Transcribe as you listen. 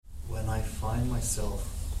find myself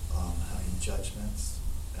having judgments,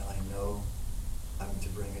 and I know I'm to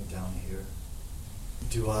bring it down here,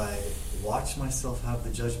 do I watch myself have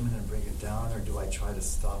the judgment and bring it down, or do I try to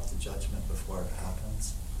stop the judgment before it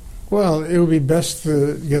happens? Well, it would be best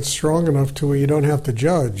to get strong enough to where you don't have to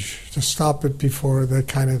judge, to stop it before that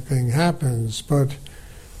kind of thing happens. But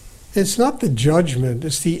it's not the judgment,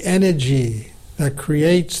 it's the energy that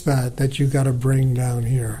creates that you got to bring down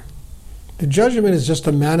here. The judgment is just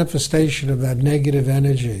a manifestation of that negative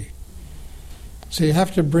energy. So you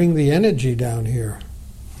have to bring the energy down here.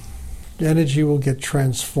 The energy will get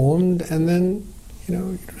transformed, and then, you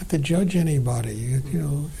don't have to judge anybody.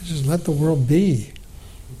 You just let the world be.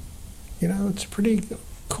 It's a pretty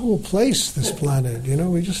cool place, this planet.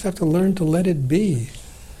 We just have to learn to let it be.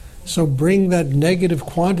 So bring that negative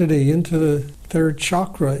quantity into the third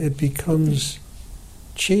chakra, it becomes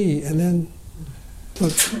chi. And then,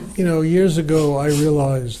 look, years ago I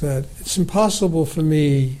realized that it's impossible for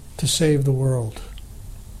me to save the world.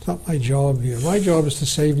 It's not my job here. My job is to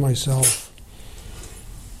save myself.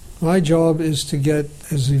 My job is to get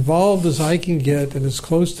as evolved as I can get and as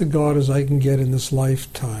close to God as I can get in this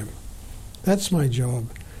lifetime. That's my job.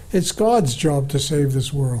 It's God's job to save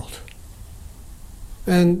this world.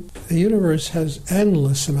 And the universe has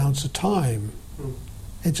endless amounts of time.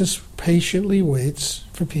 It just patiently waits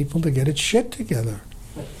for people to get its shit together.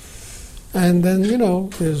 And then,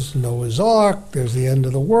 there's Noah's Ark, there's the end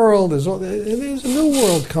of the world, there's a new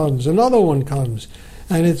world comes, another one comes.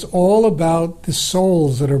 And it's all about the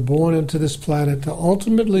souls that are born into this planet to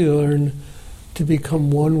ultimately learn to become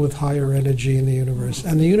one with higher energy in the universe.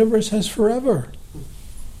 And the universe has forever.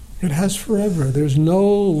 It has forever. There's no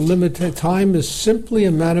limited. Time is simply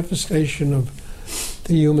a manifestation of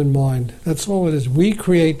the human mind. That's all it is. We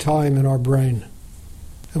create time in our brain.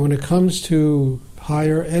 And when it comes to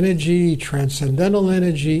higher energy, transcendental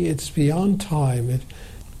energy, it's beyond time.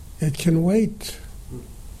 It can wait.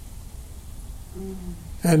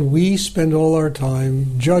 And we spend all our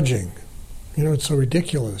time judging. It's so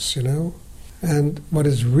ridiculous, And what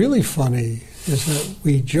is really funny is that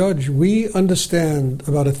we judge, we understand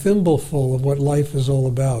about a thimbleful of what life is all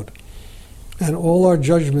about. And all our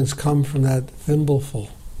judgments come from that thimbleful.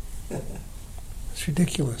 It's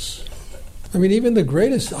ridiculous. Even the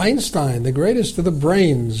greatest, Einstein, the greatest of the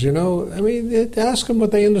brains, ask them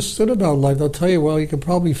what they understood about life. They'll tell you, well, you can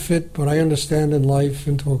probably fit what I understand in life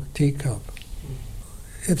into a teacup.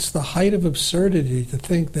 It's the height of absurdity to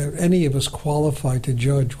think that any of us qualify to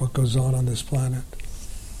judge what goes on this planet.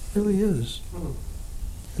 It really is.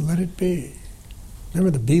 Let it be.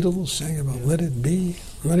 Remember the Beatles sang about let it be?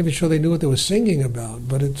 I'm not even sure they knew what they were singing about,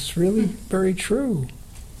 but it's really very true.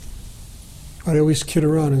 I always kid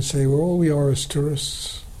around and say, well, all we are is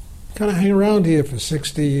tourists. Kind of hang around here for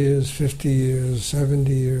 60 years, 50 years,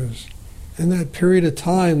 70 years. In that period of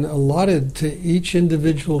time allotted to each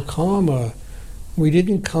individual karma, we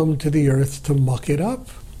didn't come to the earth to muck it up.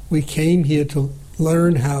 We came here to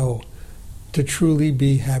learn how to truly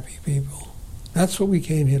be happy people. That's what we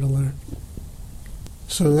came here to learn.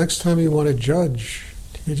 So the next time you want to judge,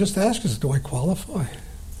 you just ask us, do I qualify?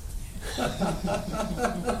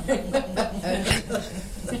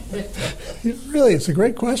 Really, it's a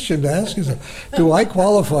great question to ask yourself. Do I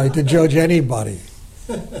qualify to judge anybody?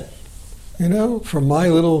 From my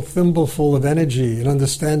little thimbleful of energy and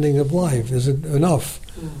understanding of life, is it enough?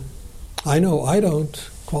 I know I don't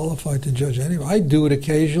qualify to judge anybody. I do it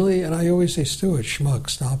occasionally, and I always say, Stuart, schmuck,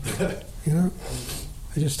 stop it.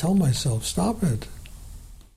 I just tell myself, stop it.